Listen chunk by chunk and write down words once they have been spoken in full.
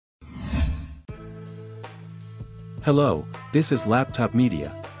Hello, this is Laptop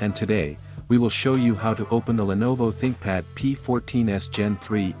Media, and today, we will show you how to open the Lenovo ThinkPad P14s Gen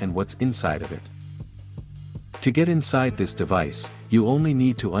 3 and what's inside of it. To get inside this device, you only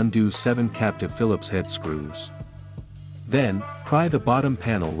need to undo 7 captive Phillips head screws. Then, pry the bottom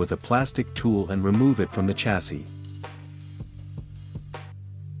panel with a plastic tool and remove it from the chassis.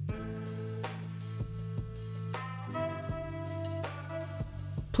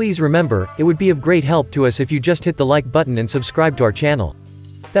 Please remember, it would be of great help to us if you just hit the like button and subscribe to our channel.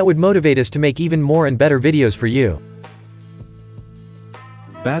 That would motivate us to make even more and better videos for you.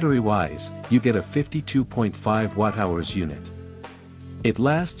 Battery-wise, you get a 52.5 watt-hours unit. It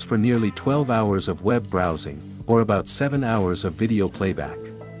lasts for nearly 12 hours of web browsing, or about 7 hours of video playback.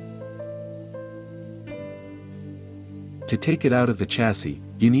 To take it out of the chassis,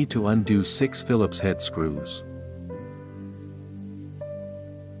 you need to undo 6 Phillips head screws.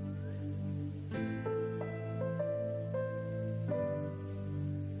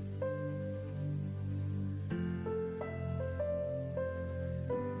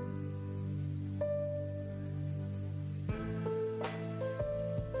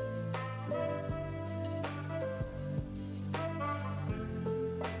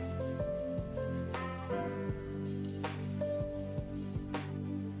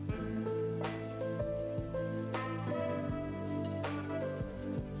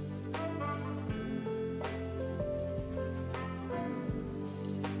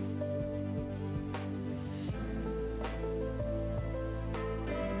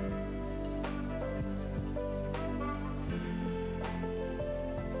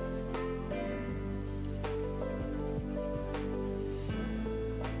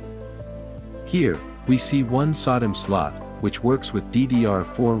 Here, we see one SODIMM slot, which works with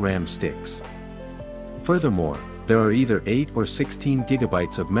DDR4 RAM sticks. Furthermore, there are either 8 or 16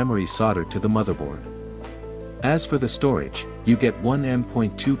 GB of memory soldered to the motherboard. As for the storage, you get one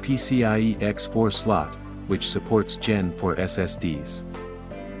M.2 PCIe X4 slot, which supports Gen 4 SSDs.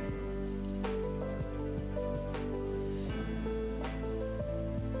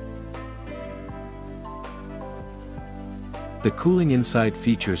 The cooling inside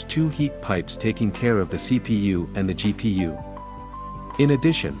features 2 heat pipes taking care of the CPU and the GPU. In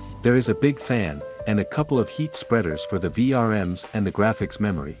addition, there is a big fan, and a couple of heat spreaders for the VRMs and the graphics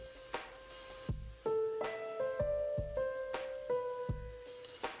memory.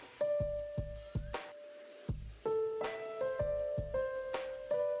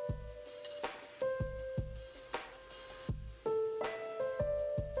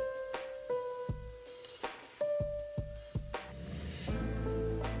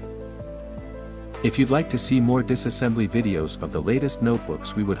 If you'd like to see more disassembly videos of the latest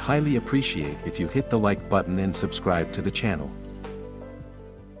notebooks, we would highly appreciate if you hit the like button and subscribe to the channel.